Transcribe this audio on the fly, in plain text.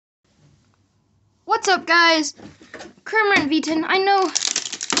What's up, guys? Cramerant V10. I know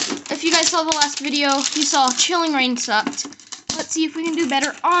if you guys saw the last video, you saw Chilling Rain sucked. Let's see if we can do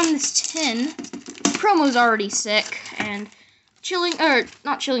better on this tin. The promo's already sick, and Shining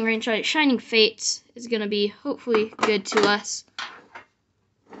Fates is gonna be hopefully good to us.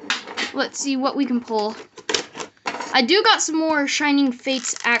 Let's see what we can pull. I do got some more Shining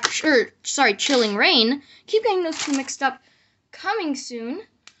Fates Chilling Rain. Keep getting those two mixed up. Coming soon.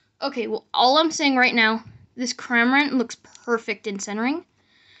 Okay, well, all I'm saying right now, this cramerant looks perfect in centering.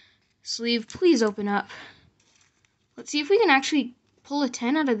 Sleeve, please open up. Let's see if we can actually pull a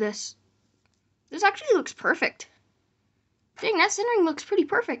 10 out of this. This actually looks perfect. Dang, that centering looks pretty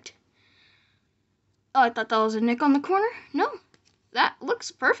perfect. Oh, I thought that was a nick on the corner. No, that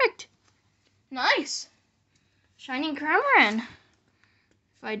looks perfect. Nice. Shining cramerant.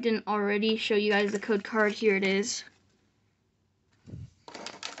 If I didn't already show you guys the code card, here it is.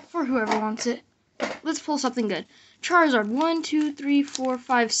 For whoever wants it. Let's pull something good. Charizard. 1, 2, 3, 4,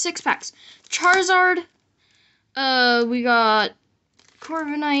 5, 6 packs. Charizard. We got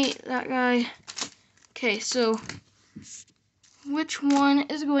Corviknight, that guy. Okay, so which one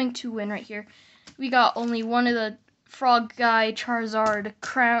is going to win right here? We got only one of the Frog guy, Charizard,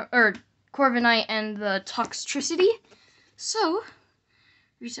 Corviknight, and the Toxtricity. So,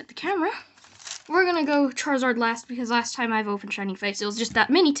 reset the camera. We're going to go Charizard last because last time I've opened Shining Fates, it was just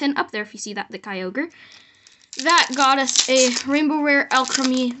that mini tin up there if you see that, the Kyogre. That got us a Rainbow Rare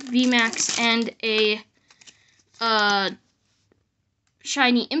Alchemy VMAX and a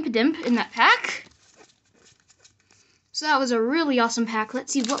Shiny Impidimp in that pack. So that was a really awesome pack.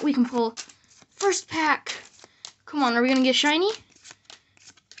 Let's see what we can pull. First pack. Come on, are we going to get Shiny?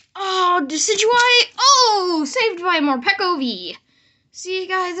 Oh, Decidueye. Oh, saved by Morpeko V. See,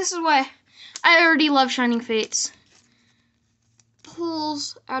 guys, this is why I already love Shining Fates.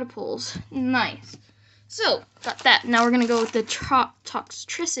 Pulls out of pulls. Nice. So, got that. Now we're going to go with the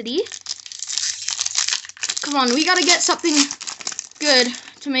Toxtricity. Come on, we got to get something good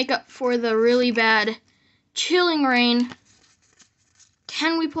to make up for the really bad Chilling Rain.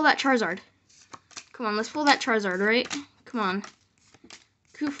 Can we pull that Charizard? Come on, let's pull that Charizard, right? Come on.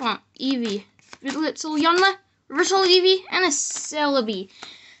 Kufant, Eevee, Little Yunma, Reversal Eevee, and a Celebi.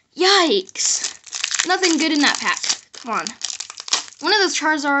 Yikes. Nothing good in that pack. Come on. One of those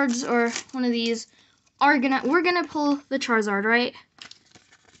Charizards or one of these we're gonna pull the Charizard, right?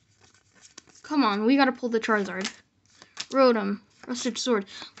 Come on, we gotta pull the Charizard. Rotom, Rusted Sword,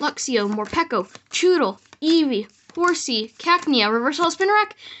 Luxio, Morpeko, Choodle, Eevee, Horsey, Cacnea, Reversal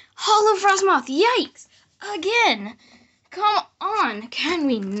Spinarak, Hollow Frostmoth. Yikes! Again! Come on, can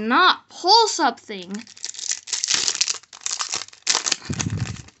we not pull something?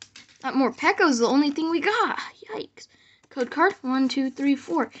 That Morpeko's the only thing we got. Yikes. Code card, 1, 2, 3,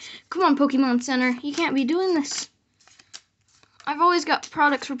 4. Come on, Pokemon Center. You can't be doing this. I've always got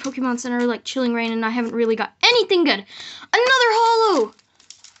products for Pokemon Center like Chilling Rain, and I haven't really got anything good. Another holo!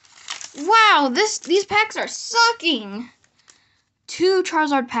 Wow, these packs are sucking. 2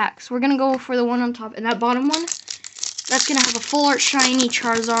 Charizard packs. We're going to go for the one on top, and that bottom one, that's going to have a full art shiny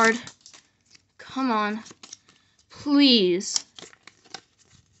Charizard. Come on. Please.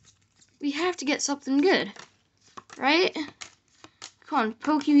 We have to get something good. Right? Come on,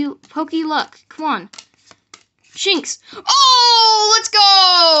 Pokey Luck. Come on. Shinx. Oh, let's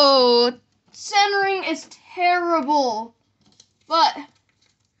go! Centering is terrible. But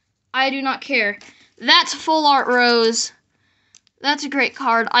I do not care. That's full art Rose. That's a great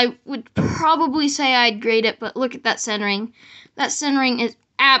card. I would probably say I'd grade it, but look at that centering. That centering is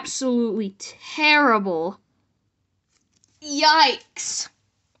absolutely terrible. Yikes.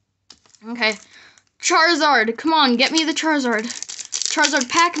 Okay. Charizard. Come on, get me the Charizard. Charizard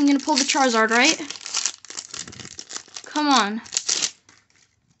pack. I'm going to pull the Charizard, right? Come on.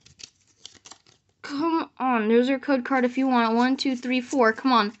 Come on. There's your code card if you want it. 1, 2, 3, 4.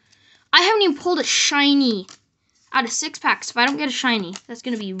 Come on. I haven't even pulled a shiny out of 6 packs. If I don't get a shiny, that's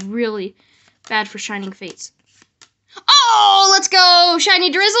going to be really bad for Shining Fates. Oh, let's go!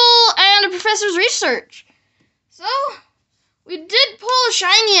 Shiny Drizzle and a Professor's Research. So, we did pull a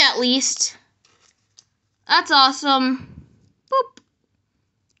shiny at least. That's awesome. Boop.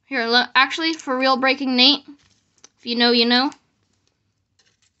 Here, actually, for real, Breaking Nate. If you know, you know.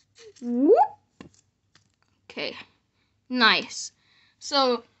 Whoop. Okay. Nice.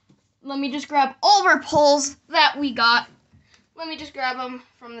 So, let me just grab all of our pulls that we got. Let me just grab them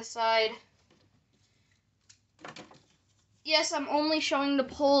from the side. Yes, I'm only showing the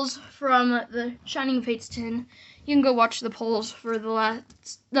pulls from the Shining Fates tin. You can go watch the pulls for the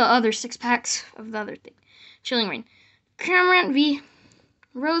other 6 packs of the other thing. Chilling Rain. Cramerant V.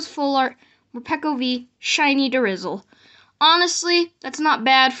 Rose Full Art. Morpeko V Shiny Drizzle. Honestly, that's not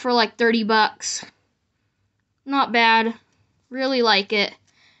bad for like $30. Not bad. Really like it.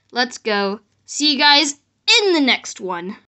 Let's go. See you guys in the next one.